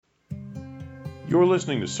You're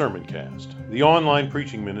listening to Sermoncast, the online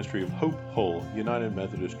preaching ministry of Hope Hull United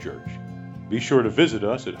Methodist Church. Be sure to visit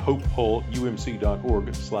us at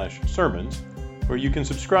hopehullumc.org/sermons, where you can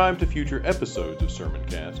subscribe to future episodes of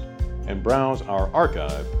Sermoncast and browse our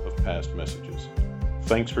archive of past messages.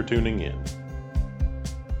 Thanks for tuning in.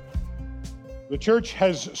 The church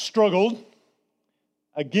has struggled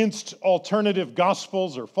against alternative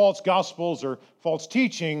gospels or false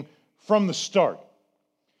teaching from the start.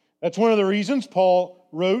 That's one of the reasons Paul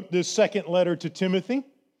wrote this second letter to Timothy.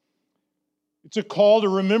 It's a call to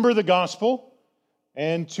remember the gospel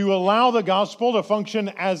and to allow the gospel to function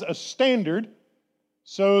as a standard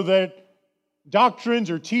so that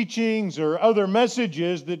doctrines or teachings or other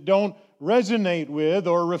messages that don't resonate with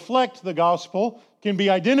or reflect the gospel can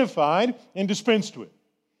be identified and dispensed with.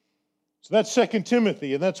 So that's 2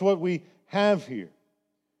 Timothy, and that's what we have here.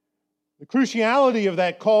 The cruciality of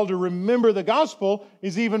that call to remember the gospel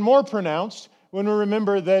is even more pronounced when we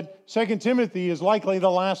remember that 2 Timothy is likely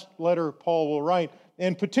the last letter Paul will write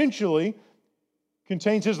and potentially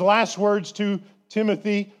contains his last words to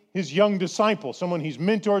Timothy, his young disciple, someone he's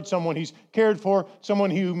mentored, someone he's cared for,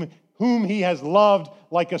 someone whom he has loved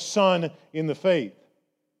like a son in the faith.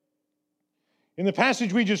 In the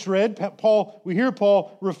passage we just read, we hear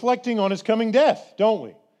Paul reflecting on his coming death, don't we?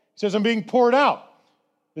 He says, I'm being poured out.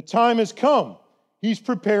 The time has come. He's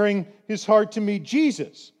preparing his heart to meet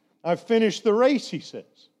Jesus. I've finished the race, he says.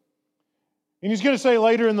 And he's going to say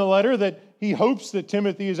later in the letter that he hopes that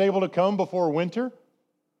Timothy is able to come before winter.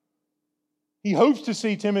 He hopes to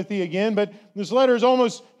see Timothy again, but this letter is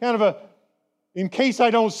almost kind of a, in case I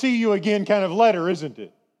don't see you again kind of letter, isn't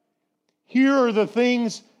it? Here are the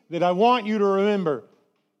things that I want you to remember.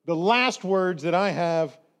 The last words that I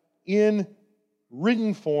have in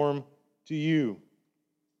written form to you.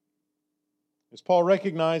 As Paul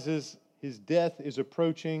recognizes his death is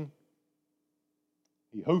approaching,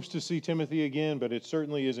 he hopes to see Timothy again, but it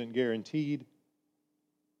certainly isn't guaranteed.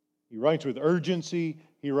 He writes with urgency,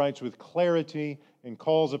 he writes with clarity, and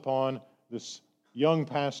calls upon this young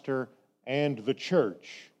pastor and the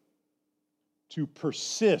church to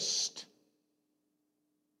persist,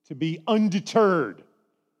 to be undeterred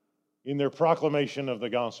in their proclamation of the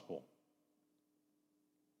gospel,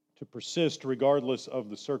 to persist regardless of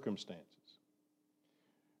the circumstances.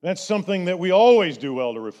 That's something that we always do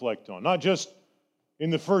well to reflect on, not just in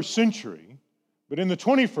the first century, but in the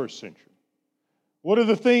 21st century. What are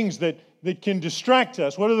the things that can distract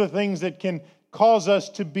us? What are the things that can cause us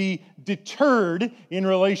to be deterred in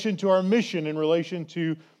relation to our mission, in relation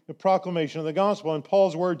to the proclamation of the gospel? And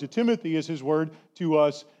Paul's word to Timothy is his word to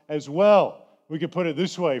us as well. We could put it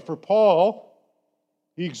this way. For Paul,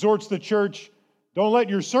 he exhorts the church, don't let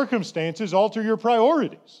your circumstances alter your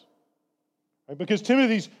priorities. Because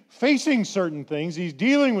Timothy's facing certain things, he's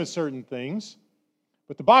dealing with certain things,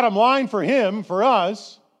 but the bottom line for him, for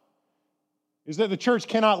us, is that the church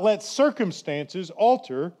cannot let circumstances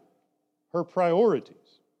alter her priorities.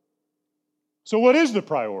 So what is the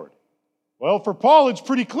priority? Well, for Paul, it's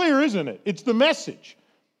pretty clear, isn't it? It's the message.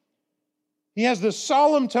 He has this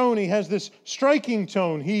solemn tone, he has this striking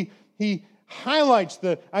tone, he highlights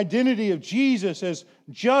the identity of Jesus as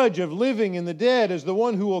judge of living and the dead, as the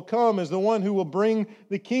one who will come, as the one who will bring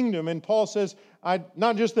the kingdom. And Paul says,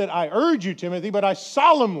 not just that I urge you, Timothy, but I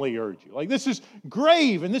solemnly urge you. Like, this is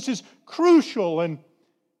grave and this is crucial and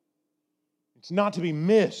it's not to be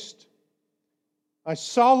missed. I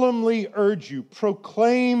solemnly urge you,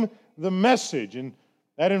 proclaim the message. And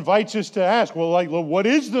that invites us to ask, well, what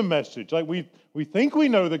is the message? Like, we think we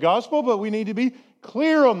know the gospel, but we need to be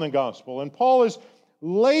clear on the gospel. And Paul has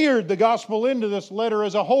layered the gospel into this letter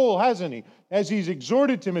as a whole, hasn't he? As he's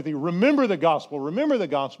exhorted Timothy, remember the gospel,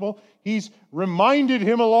 he's reminded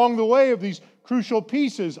him along the way of these crucial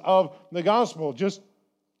pieces of the gospel. Just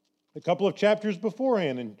a couple of chapters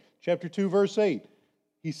beforehand, in chapter 2, verse 8,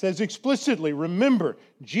 he says explicitly, remember,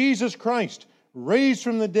 Jesus Christ, raised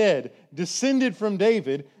from the dead, descended from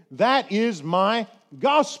David, that is my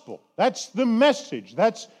gospel. That's the message.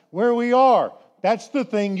 That's where we are. That's the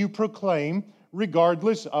thing you proclaim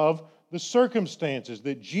regardless of the circumstances,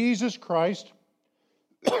 that Jesus Christ,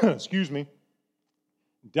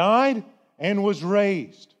 died and was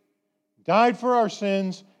raised. Died for our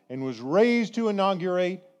sins and was raised to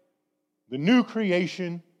inaugurate the new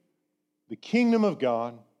creation, the kingdom of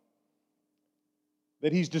God,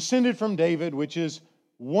 that he's descended from David, which is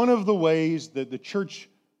one of the ways that the church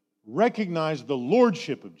recognized the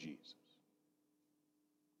lordship of Jesus.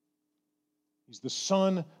 He's the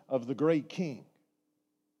son of the great king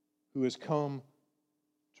who has come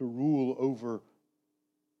to rule over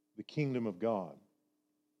the kingdom of God.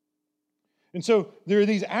 And so there are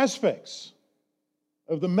these aspects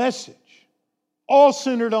of the message, all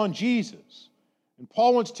centered on Jesus. And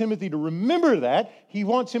Paul wants Timothy to remember that. He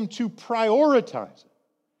wants him to prioritize it.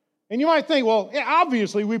 And you might think, well, yeah,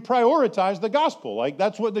 obviously we prioritize the gospel. Like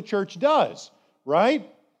that's what the church does, right?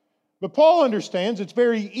 But Paul understands it's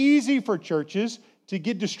very easy for churches to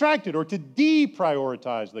get distracted or to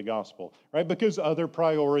deprioritize the gospel, right? Because other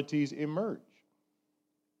priorities emerge.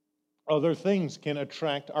 Other things can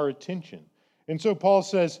attract our attention. And so Paul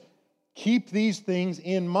says, keep these things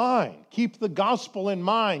in mind. Keep the gospel in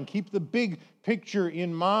mind. Keep the big picture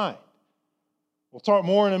in mind. We'll talk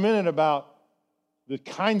more in a minute about the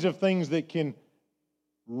kinds of things that can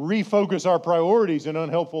refocus our priorities in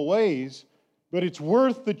unhelpful ways, but it's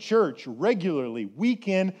worth the church regularly, week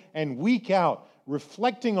in and week out,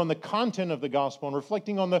 reflecting on the content of the gospel and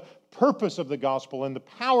reflecting on the purpose of the gospel and the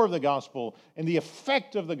power of the gospel and the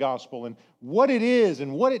effect of the gospel and what it is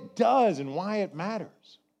and what it does and why it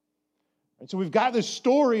matters. And so we've got this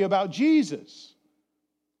story about Jesus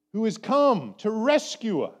who has come to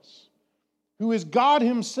rescue us, who is God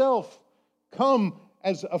himself come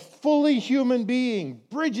as a fully human being,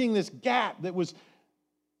 bridging this gap that was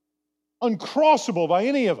uncrossable by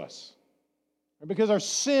any of us, because our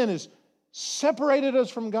sin has separated us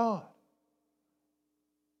from God.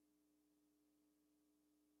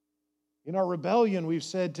 In our rebellion, we've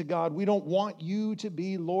said to God, we don't want you to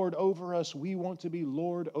be Lord over us. We want to be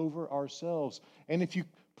Lord over ourselves. And if you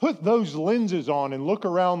put those lenses on and look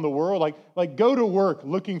around the world, like go to work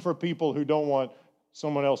looking for people who don't want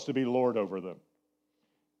someone else to be Lord over them.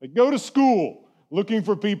 Like go to school looking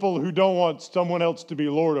for people who don't want someone else to be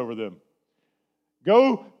Lord over them.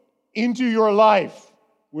 Go into your life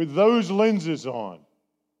with those lenses on.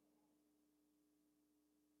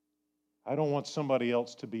 I don't want somebody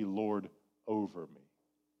else to be Lord over me.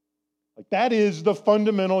 Like that is the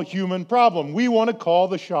fundamental human problem. We want to call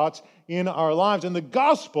the shots in our lives. And the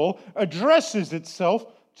gospel addresses itself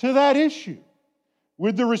to that issue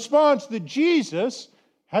with the response that Jesus,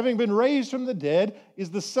 having been raised from the dead, is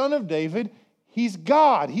the Son of David. He's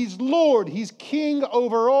God. He's Lord. He's King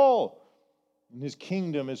over all. And his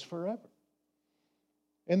kingdom is forever.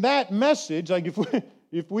 And that message, like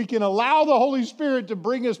if we can allow the Holy Spirit to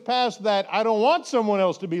bring us past that, I don't want someone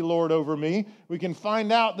else to be Lord over me, we can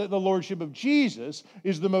find out that the Lordship of Jesus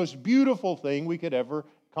is the most beautiful thing we could ever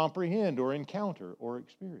comprehend or encounter or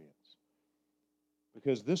experience.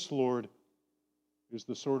 Because this Lord is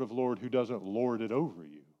the sort of Lord who doesn't lord it over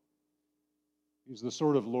you. He's the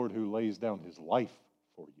sort of Lord who lays down his life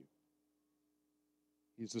for you.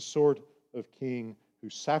 He's the sort of king who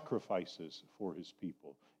sacrifices for his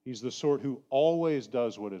people. He's the sort who always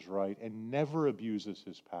does what is right and never abuses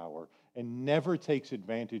his power and never takes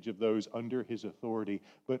advantage of those under his authority,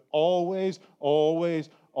 but always, always,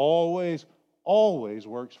 always, always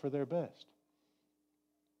works for their best.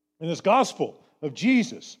 And this gospel of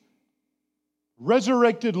Jesus,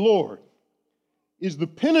 resurrected Lord, is the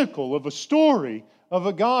pinnacle of a story of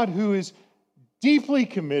a God who is deeply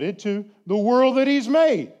committed to the world that he's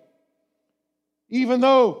made. Even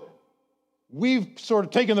though we've sort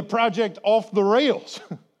of taken the project off the rails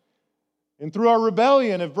and through our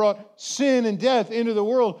rebellion have brought sin and death into the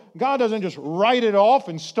world, God doesn't just write it off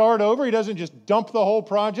and start over. He doesn't just dump the whole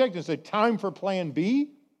project and say, time for plan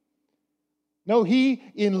B. No, he,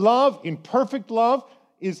 in love, in perfect love,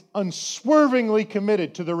 is unswervingly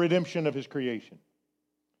committed to the redemption of his creation.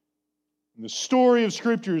 And the story of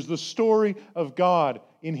Scripture is the story of God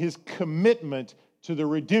in his commitment to the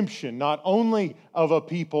redemption, not only of a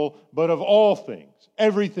people, but of all things,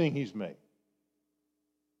 everything he's made.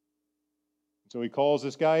 So he calls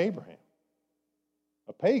this guy Abraham,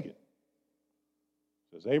 a pagan.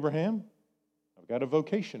 He says, Abraham, I've got a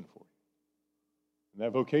vocation for you. And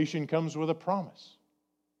that vocation comes with a promise.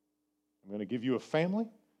 I'm going to give you a family.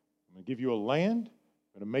 I'm going to give you a land.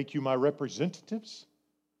 I'm going to make you my representatives.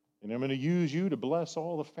 And I'm going to use you to bless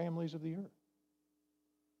all the families of the earth.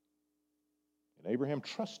 And Abraham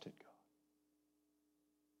trusted God.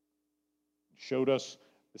 He showed us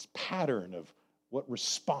this pattern of what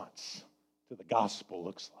response to the gospel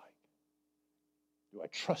looks like. Do I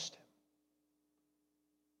trust him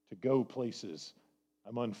to go places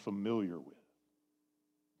I'm unfamiliar with,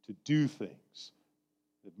 to do things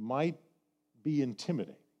that might be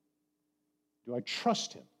intimidating? Do I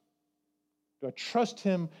trust him? Do I trust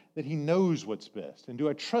him that he knows what's best? And do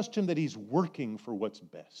I trust him that he's working for what's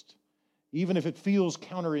best, even if it feels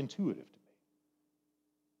counterintuitive to me?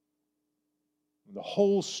 The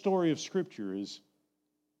whole story of Scripture is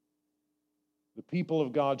the people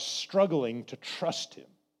of God struggling to trust him.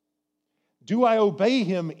 Do I obey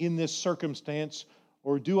him in this circumstance,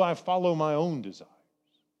 or do I follow my own desires?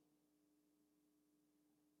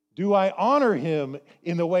 Do I honor him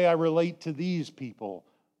in the way I relate to these people?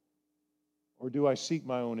 Or do I seek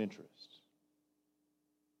my own interests?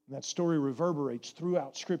 And that story reverberates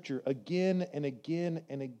throughout Scripture again and again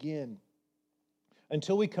and again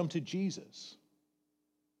until we come to Jesus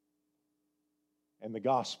and the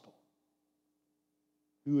gospel,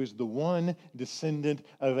 who is the one descendant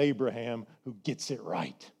of Abraham who gets it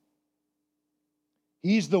right.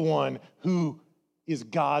 He's the one who is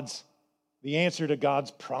the answer to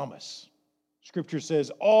God's promise. Scripture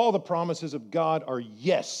says all the promises of God are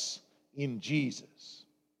yes in Jesus.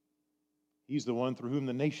 He's the one through whom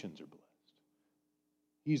the nations are blessed.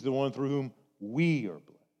 He's the one through whom we are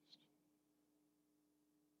blessed.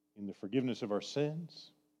 In the forgiveness of our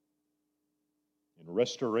sins, in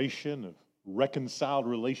restoration of reconciled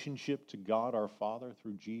relationship to God our Father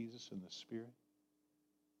through Jesus and the Spirit,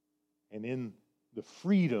 and in the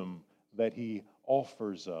freedom that He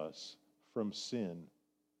offers us from sin.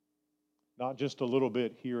 Not just a little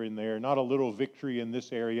bit here and there, not a little victory in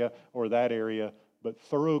this area or that area, but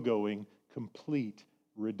thoroughgoing, complete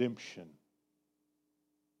redemption.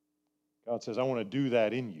 God says, I want to do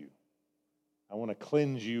that in you. I want to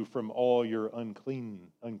cleanse you from all your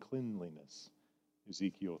uncleanliness.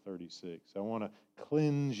 Ezekiel 36. I want to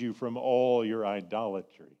cleanse you from all your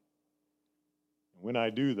idolatry. And when I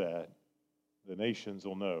do that, the nations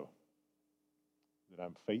will know that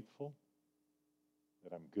I'm faithful,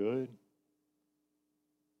 that I'm good,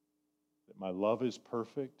 that my love is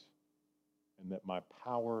perfect, and that my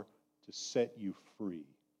power to set you free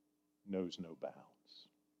knows no bounds.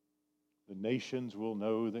 The nations will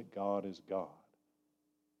know that God is God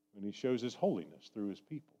when He shows His holiness through His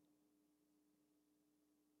people.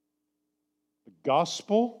 The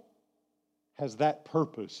gospel has that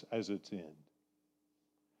purpose as its end.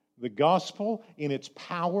 The gospel, in its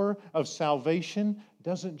power of salvation,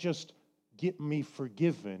 doesn't just get me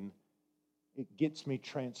forgiven, it gets me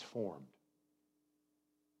transformed.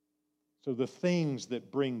 So the things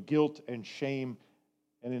that bring guilt and shame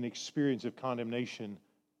and an experience of condemnation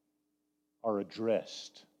are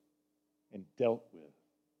addressed and dealt with.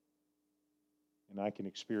 And I can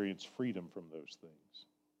experience freedom from those things.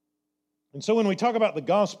 And so when we talk about the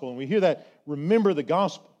gospel and we hear that, remember the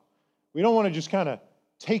gospel, we don't want to just kind of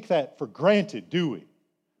take that for granted, do we?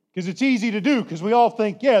 Because it's easy to do, because we all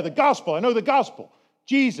think, yeah, the gospel, I know the gospel.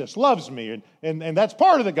 Jesus loves me, and that's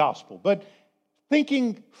part of the gospel. But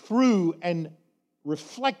thinking through and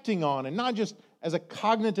reflecting on, and not just as a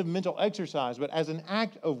cognitive mental exercise, but as an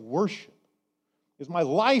act of worship, is my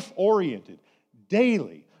life oriented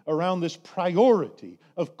daily around this priority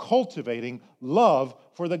of cultivating love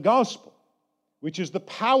for the gospel, which is the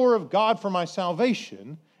power of God for my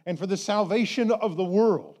salvation and for the salvation of the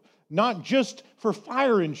world. Not just for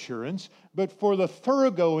fire insurance, but for the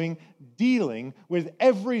thoroughgoing dealing with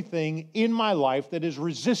everything in my life that is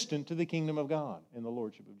resistant to the kingdom of God and the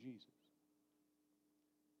lordship of Jesus.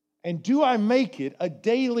 And do I make it a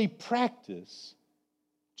daily practice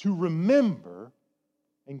to remember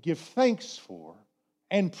and give thanks for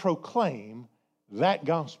and proclaim that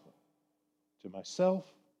gospel to myself,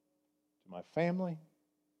 to my family,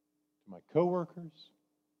 to my coworkers,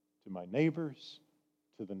 to my neighbors,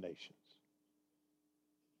 to the nations?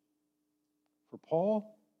 For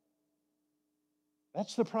Paul,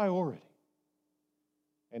 that's the priority.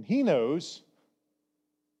 And he knows,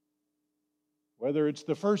 whether it's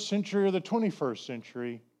the first century or the 21st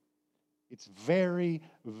century, it's very,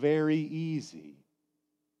 very easy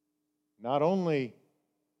not only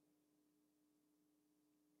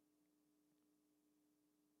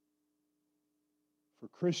for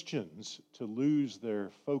Christians to lose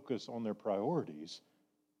their focus on their priorities,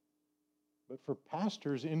 but for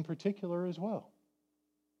pastors in particular as well.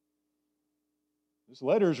 This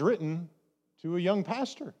letter is written to a young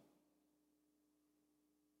pastor.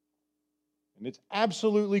 And it's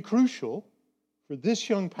absolutely crucial for this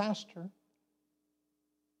young pastor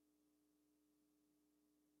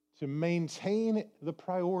to maintain the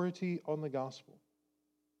priority on the gospel.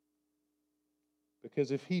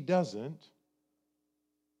 Because if he doesn't,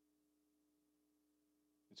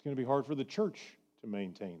 it's going to be hard for the church to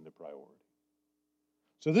maintain the priority.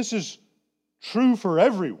 So this is true for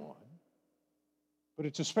everyone, but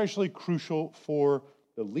it's especially crucial for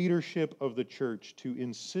the leadership of the church to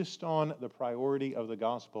insist on the priority of the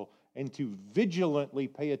gospel and to vigilantly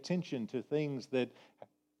pay attention to things that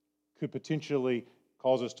could potentially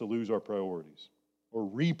cause us to lose our priorities or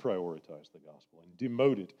reprioritize the gospel and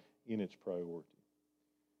demote it in its priority.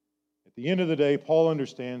 At the end of the day, Paul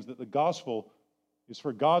understands that the gospel is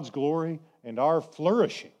for God's glory and our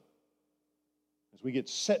flourishing as we get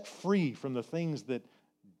set free from the things that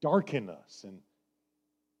darken us and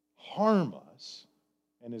harm us,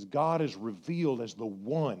 and as God is revealed as the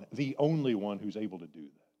one, the only one who's able to do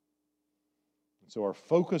that. And so our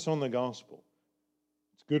focus on the gospel,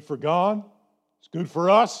 it's good for God, it's good for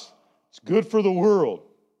us, it's good for the world.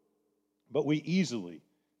 But we easily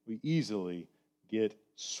get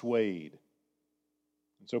swayed.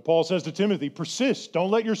 And so Paul says to Timothy, persist.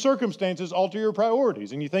 Don't let your circumstances alter your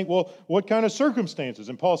priorities. And you think, well, what kind of circumstances?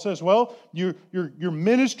 And Paul says, well, your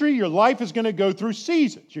ministry, your life is going to go through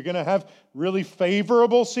seasons. You're going to have really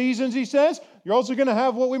favorable seasons, he says. You're also going to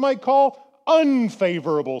have what we might call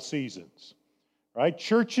unfavorable seasons. Right?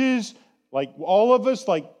 Churches, like all of us,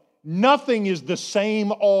 like nothing is the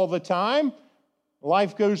same all the time.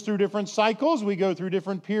 Life goes through different cycles. We go through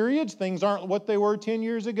different periods. Things aren't what they were 10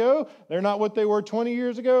 years ago. They're not what they were 20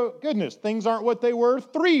 years ago. Goodness, things aren't what they were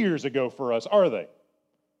 3 years ago for us, are they?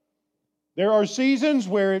 There are seasons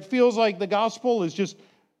where it feels like the gospel is just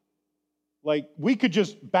like we could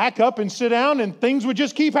just back up and sit down and things would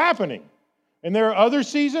just keep happening. And there are other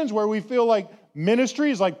seasons where we feel like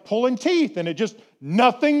ministry is like pulling teeth and it just,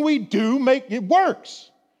 nothing we do it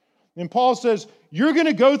works. And Paul says, you're going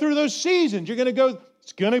to go through those seasons.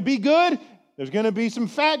 It's going to be good. There's going to be some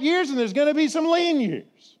fat years and there's going to be some lean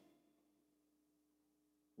years.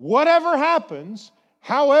 Whatever happens,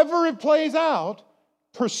 however it plays out,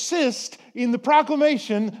 persist in the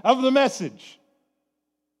proclamation of the message.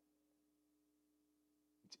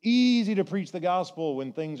 It's easy to preach the gospel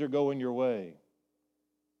when things are going your way.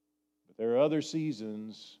 But there are other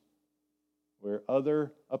seasons where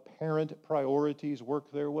other apparent priorities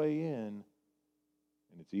work their way in.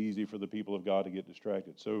 And it's easy for the people of God to get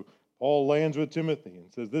distracted. So Paul lands with Timothy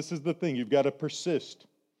and says, this is the thing, you've got to persist.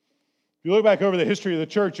 If you look back over the history of the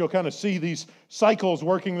church, you'll kind of see these cycles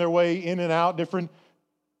working their way in and out, different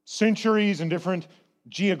centuries and different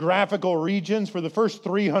geographical regions. For the first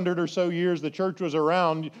 300 or so years the church was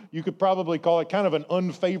around, you could probably call it kind of an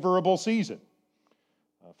unfavorable season.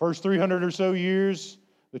 First 300 or so years,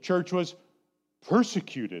 the church was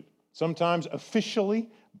persecuted, sometimes officially,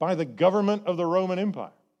 by the government of the Roman Empire.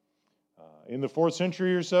 In the 4th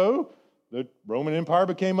century or so, the Roman Empire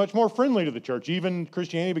became much more friendly to the church. Even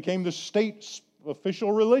Christianity became the state's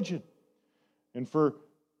official religion. And for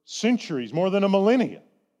centuries, more than a millennia,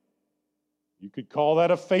 you could call that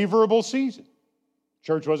a favorable season. The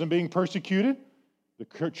church wasn't being persecuted.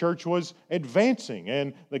 The church was advancing,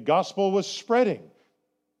 and the gospel was spreading.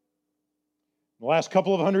 In the last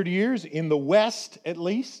couple of hundred years, in the West at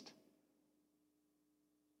least,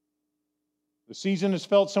 the season has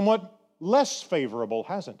felt somewhat less favorable,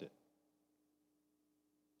 hasn't it?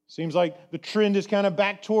 Seems like the trend is kind of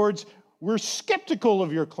back towards we're skeptical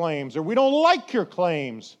of your claims, or we don't like your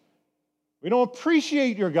claims. We don't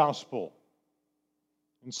appreciate your gospel.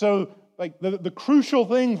 And so, like the crucial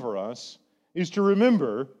thing for us is to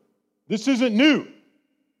remember this isn't new.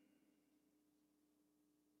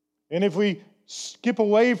 And if we skip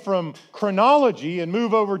away from chronology and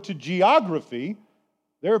move over to geography,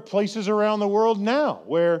 there are places around the world now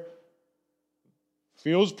where it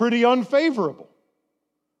feels pretty unfavorable.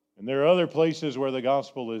 And there are other places where the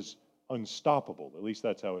gospel is unstoppable. At least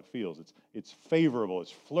that's how it feels. It's favorable,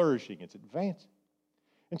 it's flourishing, it's advancing.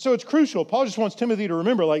 And so it's crucial. Paul just wants Timothy to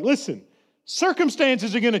remember, like, listen,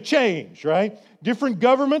 circumstances are going to change, right? Different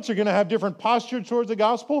governments are going to have different postures towards the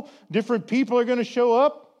gospel. Different people are going to show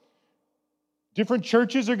up. Different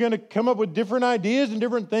churches are going to come up with different ideas and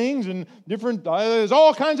different things, and there's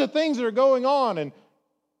all kinds of things that are going on. And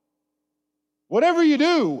whatever you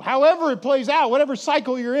do, however it plays out, whatever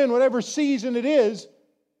cycle you're in, whatever season it is,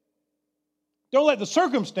 don't let the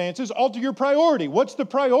circumstances alter your priority. What's the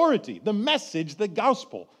priority? The message, the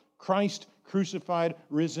gospel. Christ crucified,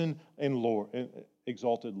 risen, and Lord,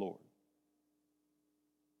 exalted Lord.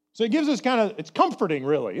 So it gives us it's comforting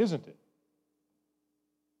really, isn't it?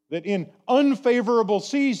 That in unfavorable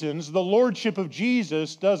seasons, the lordship of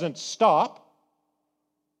Jesus doesn't stop.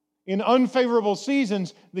 In unfavorable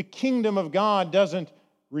seasons, the kingdom of God doesn't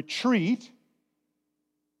retreat.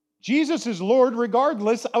 Jesus is Lord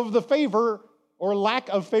regardless of the favor or lack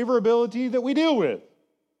of favorability that we deal with,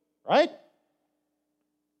 right?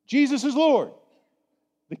 Jesus is Lord.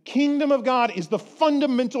 The kingdom of God is the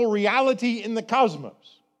fundamental reality in the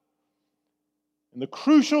cosmos. And the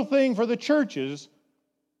crucial thing for the churches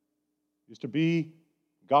is to be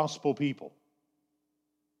gospel people.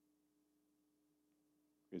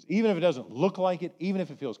 Because even if it doesn't look like it, even if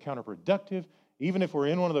it feels counterproductive, even if we're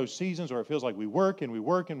in one of those seasons where it feels like we work and we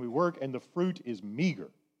work and we work and the fruit is meager,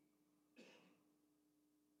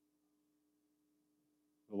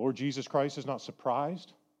 the Lord Jesus Christ is not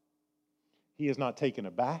surprised. He is not taken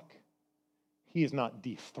aback. He is not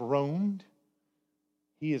dethroned.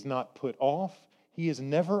 He is not put off. He is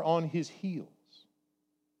never on his heels.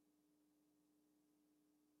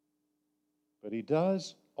 But he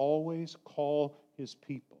does always call his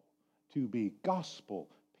people to be gospel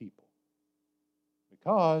people,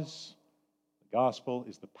 because the gospel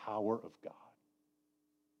is the power of God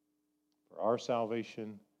for our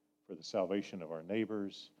salvation, for the salvation of our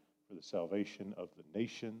neighbors, for the salvation of the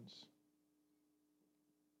nations,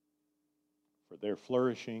 for their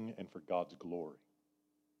flourishing, and for God's glory.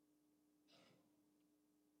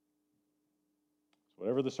 So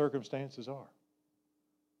whatever the circumstances are,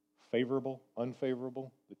 favorable,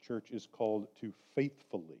 unfavorable, the church is called to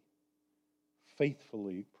faithfully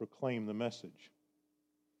proclaim the message.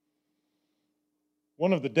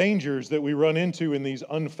 One of the dangers that we run into in these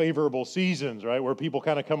unfavorable seasons, right, where people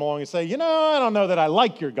kind of come along and say, I don't know that I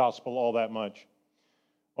like your gospel all that much.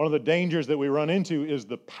 One of the dangers that we run into is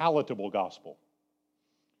the palatable gospel.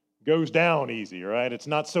 Goes down easy, right? It's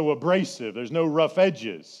not so abrasive. There's no rough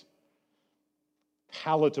edges.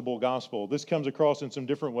 Palatable gospel. This comes across in some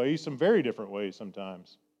different ways, some very different ways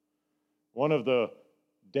sometimes. One of the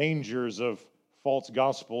dangers of false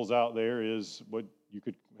gospels out there is what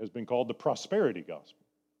has been called the prosperity gospel.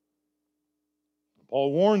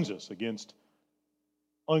 Paul warns us against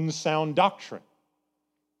unsound doctrine.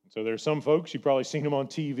 So there's some folks, you've probably seen them on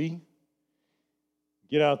TV,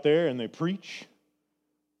 get out there and they preach,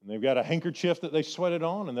 and they've got a handkerchief that they sweated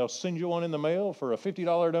on, and they'll send you one in the mail for a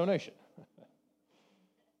 $50 donation.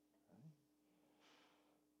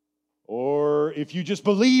 Or if you just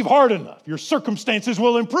believe hard enough, your circumstances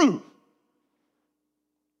will improve.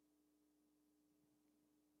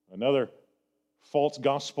 Another false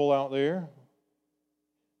gospel out there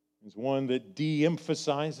is one that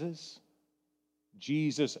de-emphasizes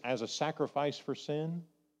Jesus as a sacrifice for sin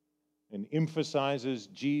and emphasizes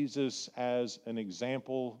Jesus as an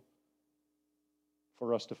example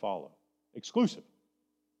for us to follow. Exclusive.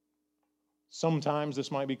 Sometimes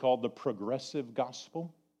this might be called the progressive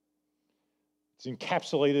gospel. It's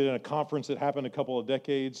encapsulated in a conference that happened a couple of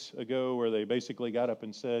decades ago where they basically got up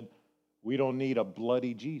and said, we don't need a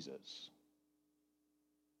bloody Jesus.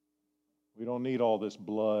 We don't need all this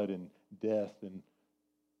blood and death and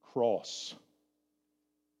cross.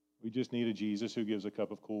 We just need a Jesus who gives a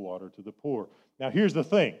cup of cool water to the poor. Now, here's the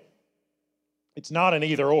thing. It's not an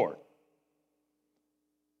either or.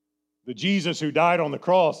 The Jesus who died on the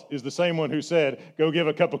cross is the same one who said, go give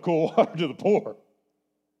a cup of cool water to the poor.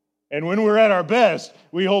 And when we're at our best,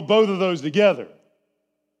 we hold both of those together.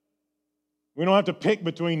 We don't have to pick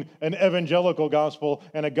between an evangelical gospel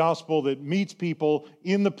and a gospel that meets people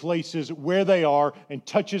in the places where they are and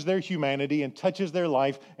touches their humanity and touches their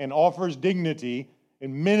life and offers dignity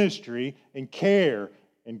and ministry and care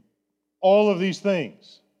and all of these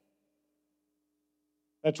things.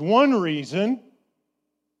 That's one reason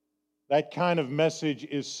that kind of message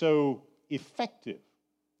is so effective.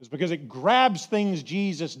 It's because it grabs things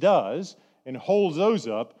Jesus does and holds those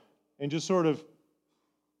up and just sort of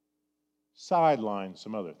sidelines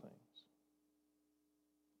some other things.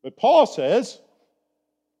 But Paul says,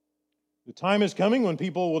 the time is coming when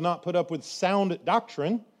people will not put up with sound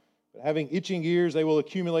doctrine, but having itching ears, they will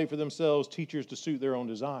accumulate for themselves teachers to suit their own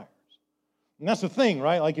desires. And that's the thing,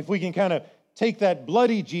 right? Like if we can kind of take that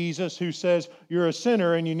bloody Jesus who says you're a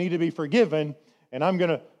sinner and you need to be forgiven, and I'm going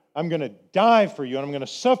to die for you and I'm going to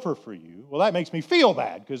suffer for you. Well, that makes me feel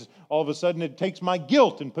bad because all of a sudden it takes my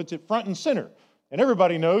guilt and puts it front and center. And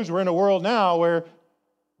everybody knows we're in a world now where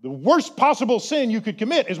the worst possible sin you could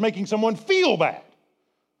commit is making someone feel bad.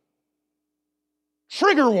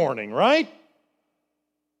 Trigger warning, right?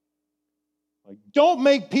 Like, don't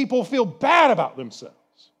make people feel bad about themselves,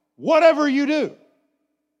 whatever you do.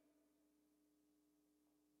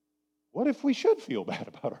 What if we should feel bad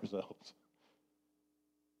about ourselves?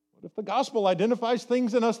 What if the gospel identifies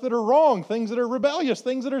things in us that are wrong, things that are rebellious,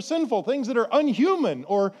 things that are sinful, things that are unhuman,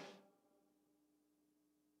 or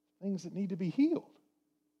things that need to be healed,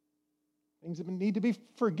 things that need to be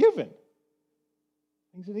forgiven,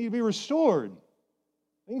 things that need to be restored,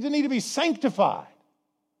 things that need to be sanctified?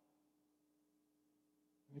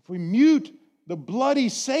 If we mute the bloody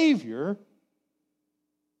Savior,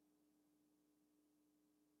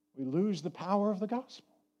 we lose the power of the gospel.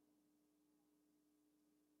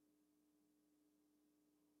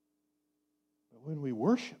 But when we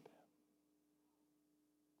worship Him,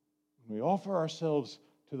 when we offer ourselves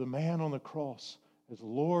to the man on the cross as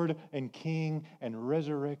Lord and King and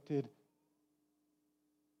resurrected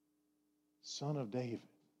Son of David,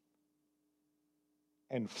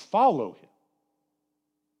 and follow Him,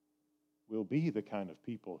 we'll be the kind of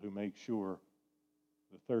people who make sure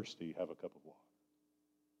the thirsty have a cup of water.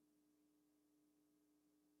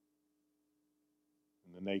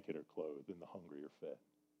 the naked are clothed and the hungry are fed.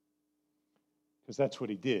 Because that's what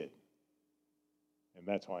he did. And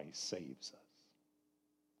that's why he saves us.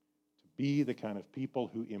 To be the kind of people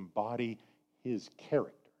who embody his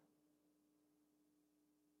character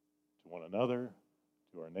to one another,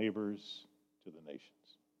 to our neighbors, to the nations.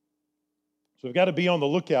 So we've got to be on the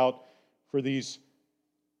lookout for these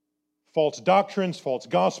false doctrines, false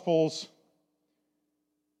gospels,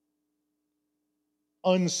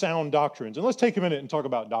 unsound doctrines. And let's take a minute and talk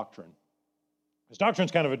about doctrine. Because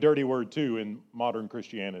doctrine's kind of a dirty word too in modern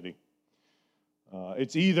Christianity.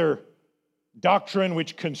 It's either doctrine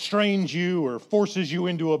which constrains you or forces you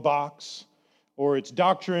into a box, or it's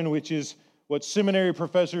doctrine which is what seminary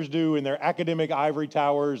professors do in their academic ivory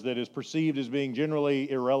towers that is perceived as being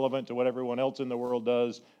generally irrelevant to what everyone else in the world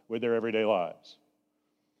does with their everyday lives.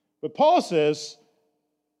 But Paul says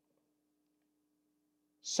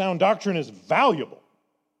sound doctrine is valuable.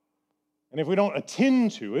 And if we don't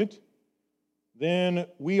attend to it, then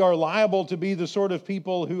we are liable to be the sort of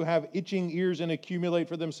people who have itching ears and accumulate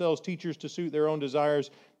for themselves teachers to suit their own desires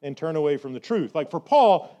and turn away from the truth. Like for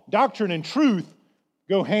Paul, doctrine and truth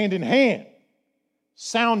go hand in hand.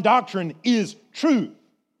 Sound doctrine is truth.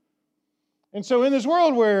 And so in this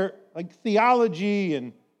world where like theology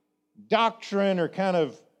and doctrine are kind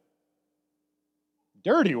of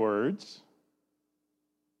dirty words,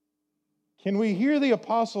 can we hear the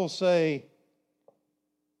apostle say,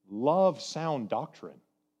 love sound doctrine?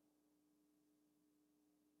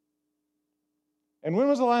 And when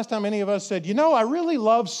was the last time any of us said, I really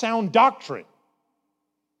love sound doctrine?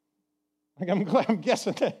 Like I'm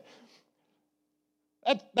guessing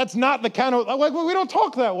that's not the kind of, like, we don't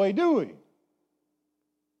talk that way, do we?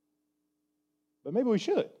 But maybe we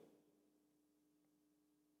should.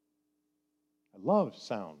 I love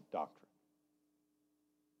sound doctrine.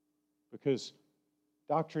 Because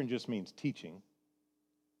doctrine just means teaching.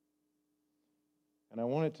 And I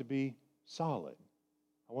want it to be solid.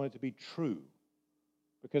 I want it to be true.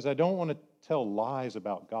 Because I don't want to tell lies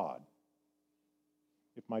about God.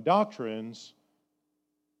 If my doctrines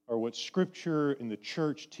are what Scripture in the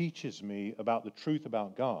church teaches me about the truth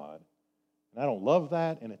about God, and I don't love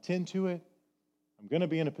that and attend to it, I'm going to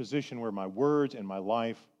be in a position where my words and my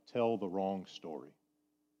life tell the wrong story.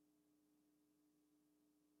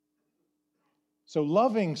 So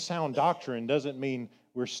loving sound doctrine doesn't mean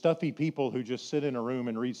we're stuffy people who just sit in a room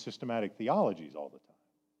and read systematic theologies all the time.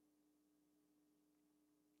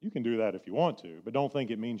 You can do that if you want to, but don't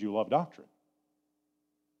think it means you love doctrine.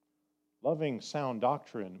 Loving sound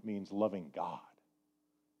doctrine means loving God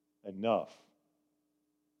enough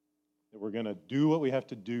that we're going to do what we have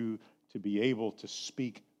to do to be able to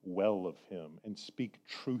speak well of Him and speak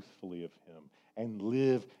truthfully of Him and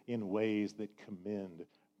live in ways that commend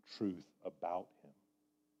truth about Him.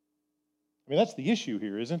 I mean, that's the issue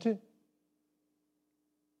here, isn't it?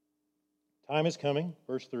 Time is coming,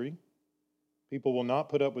 verse 3. People will not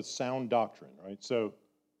put up with sound doctrine, right? So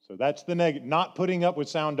that's the negative. Not putting up with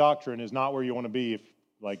sound doctrine is not where you want to be if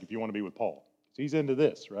you want to be with Paul. So he's into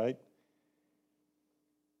this, right?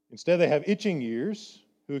 Instead, they have itching ears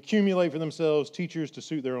who accumulate for themselves teachers to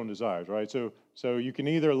suit their own desires, right? So you can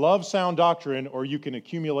either love sound doctrine or you can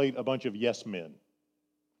accumulate a bunch of yes men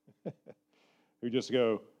who just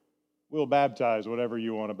go, we'll baptize whatever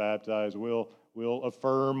you want to baptize. We'll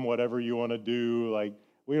affirm whatever you want to do. Like,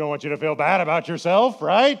 we don't want you to feel bad about yourself,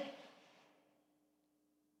 right?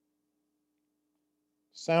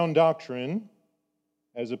 Sound doctrine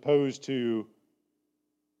as opposed to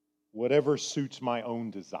whatever suits my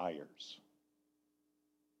own desires.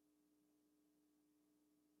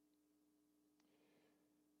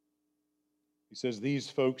 He says these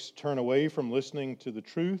folks turn away from listening to the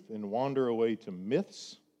truth and wander away to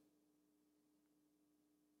myths.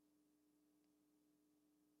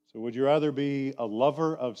 So would you rather be a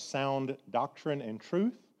lover of sound doctrine and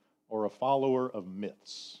truth or a follower of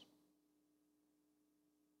myths?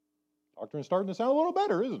 Doctrine's starting to sound a little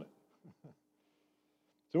better, isn't it?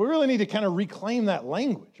 So we really need to kind of reclaim that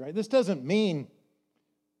language, right? This doesn't mean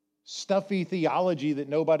stuffy theology that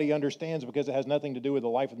nobody understands because it has nothing to do with the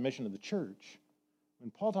life and mission of the church.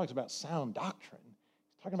 When Paul talks about sound doctrine,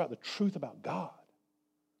 he's talking about the truth about God.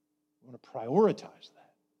 We want to prioritize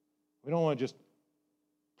that. We don't want to just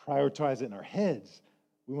prioritize it in our heads.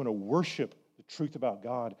 We want to worship the truth about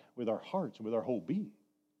God with our hearts and with our whole being.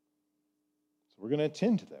 So we're going to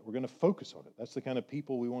attend to that. We're going to focus on it. That's the kind of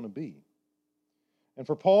people we want to be. And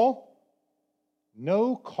for Paul,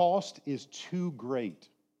 no cost is too great.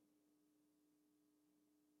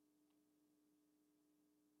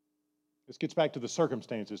 This gets back to the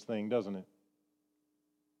circumstances thing, doesn't it?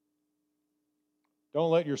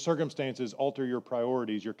 Don't let your circumstances alter your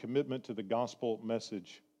priorities, your commitment to the gospel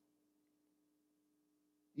message.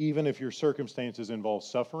 Even if your circumstances involve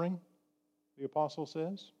suffering, the apostle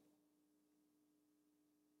says.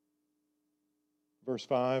 Verse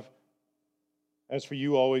 5, as for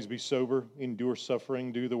you, always be sober, endure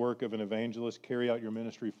suffering, do the work of an evangelist, carry out your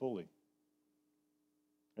ministry fully.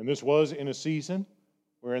 And this was in a season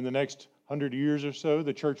where in the next 100 years or so,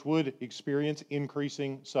 the church would experience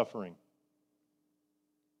increasing suffering.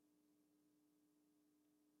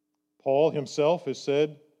 Paul himself has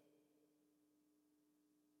said,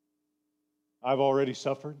 I've already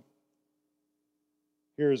suffered.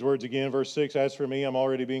 Here his words again, verse 6, as for me, I'm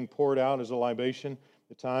already being poured out as a libation.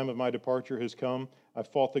 The time of my departure has come. I've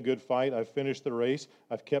fought the good fight. I've finished the race.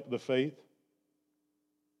 I've kept the faith.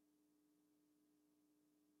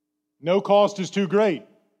 No cost is too great.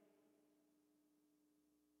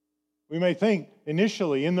 We may think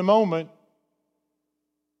initially, in the moment,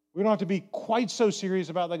 we don't have to be quite so serious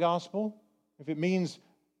about the gospel if it means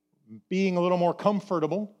being a little more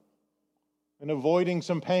comfortable and avoiding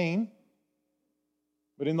some pain.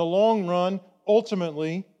 But in the long run,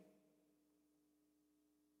 ultimately,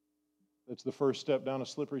 that's the first step down a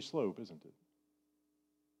slippery slope, isn't it?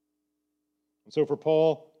 And so for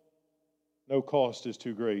Paul, no cost is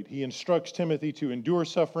too great. He instructs Timothy to endure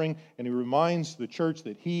suffering, and he reminds the church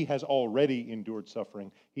that he has already endured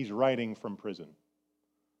suffering. He's writing from prison,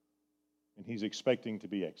 and he's expecting to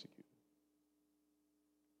be executed.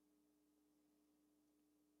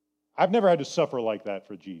 I've never had to suffer like that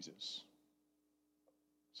for Jesus.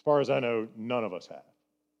 As far as I know, none of us have.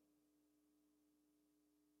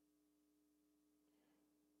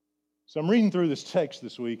 So I'm reading through this text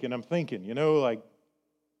this week, and I'm thinking,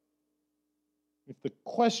 if the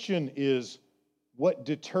question is, what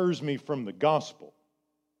deters me from the gospel?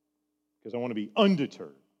 Because I want to be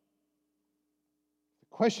undeterred. The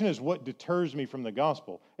question is, what deters me from the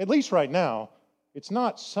gospel? At least right now, it's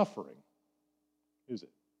not suffering, is it?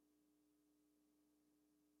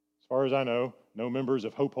 As far as I know, no members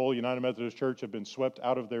of Hope Hole United Methodist Church have been swept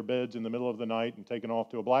out of their beds in the middle of the night and taken off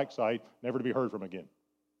to a black site, never to be heard from again.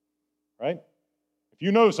 Right? If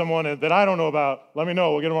you know someone that I don't know about, let me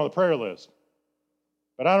know. We'll get them on the prayer list.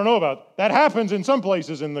 But I don't know about that. Happens in some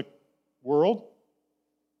places in the world,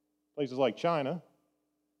 places like China.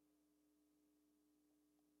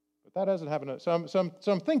 But that doesn't happen. So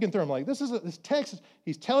I'm thinking through. I'm like, this text.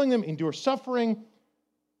 He's telling them endure suffering.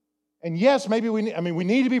 And yes, maybe we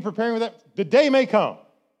need to be preparing for that. The day may come.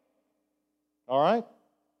 All right?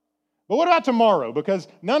 But what about tomorrow? Because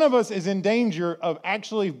none of us is in danger of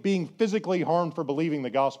actually being physically harmed for believing the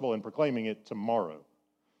gospel and proclaiming it tomorrow.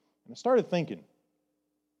 And I started thinking,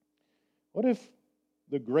 what if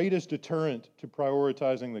the greatest deterrent to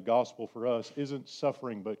prioritizing the gospel for us isn't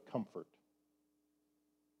suffering but comfort?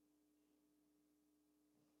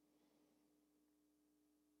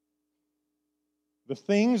 The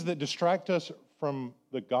things that distract us from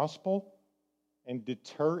the gospel and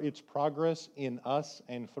deter its progress in us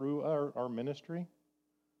and through our ministry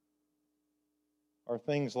are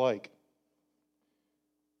things like,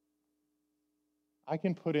 I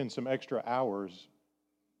can put in some extra hours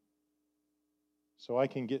so I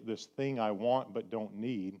can get this thing I want but don't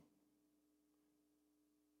need,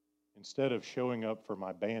 instead of showing up for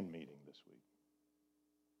my band meeting this week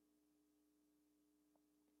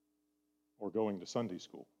or going to Sunday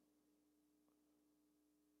school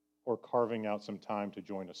or carving out some time to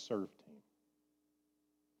join a serve team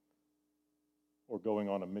or going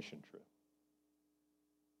on a mission trip.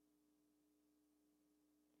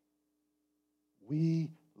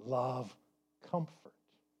 We love comfort.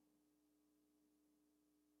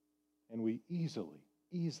 And we easily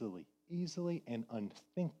and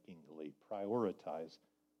unthinkingly prioritize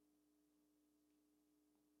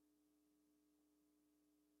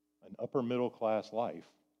an upper middle class life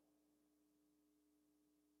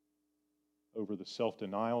over the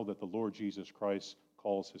self-denial that the Lord Jesus Christ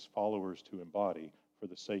calls his followers to embody for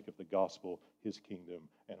the sake of the gospel, his kingdom,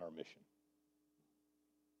 and our mission.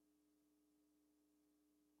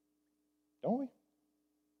 Don't we?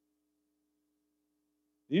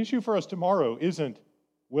 The issue for us tomorrow isn't,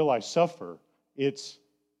 will I suffer? It's,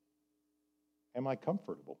 am I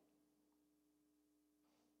comfortable?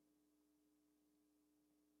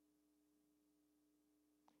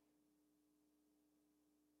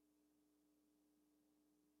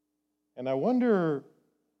 And I wonder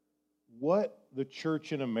what the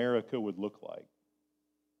church in America would look like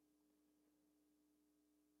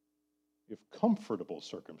if comfortable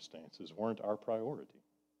circumstances weren't our priority.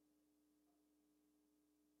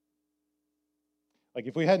 Like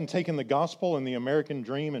if we hadn't taken the gospel and the American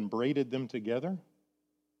dream and braided them together,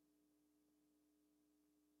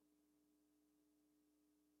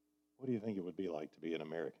 what do you think it would be like to be an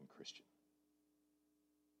American Christian?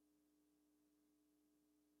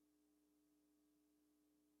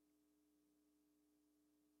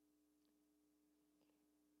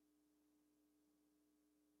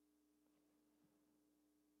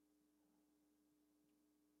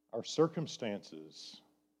 Our circumstances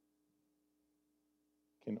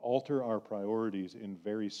can alter our priorities in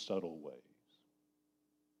very subtle ways.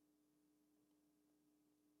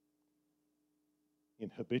 In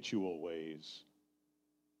habitual ways,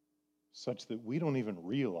 such that we don't even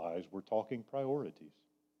realize we're talking priorities.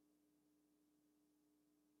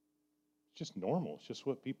 It's just normal. It's just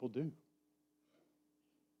what people do.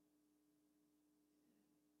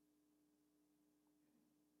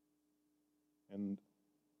 And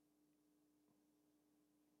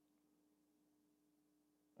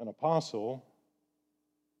an apostle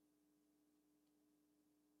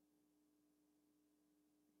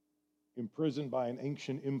imprisoned by an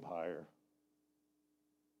ancient empire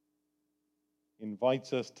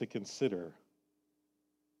invites us to consider,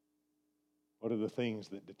 what are the things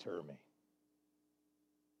that deter me?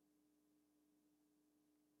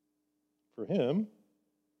 For him,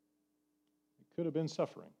 it could have been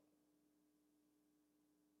suffering.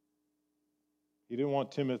 He didn't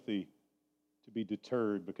want Timothy to be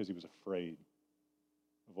deterred because he was afraid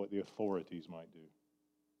of what the authorities might do.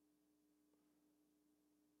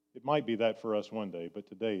 It might be that for us one day, but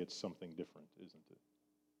today it's something different, isn't it?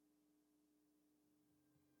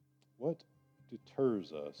 What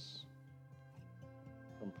deters us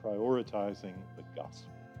from prioritizing the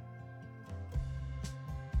gospel?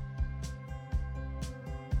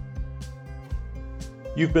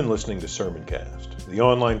 You've been listening to Sermoncast, the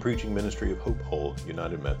online preaching ministry of Hope Hull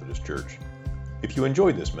United Methodist Church. If you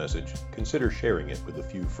enjoyed this message, consider sharing it with a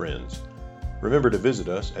few friends. Remember to visit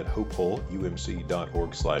us at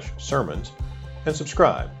hopehullumc.org/sermons and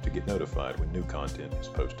subscribe to get notified when new content is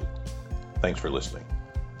posted. Thanks for listening.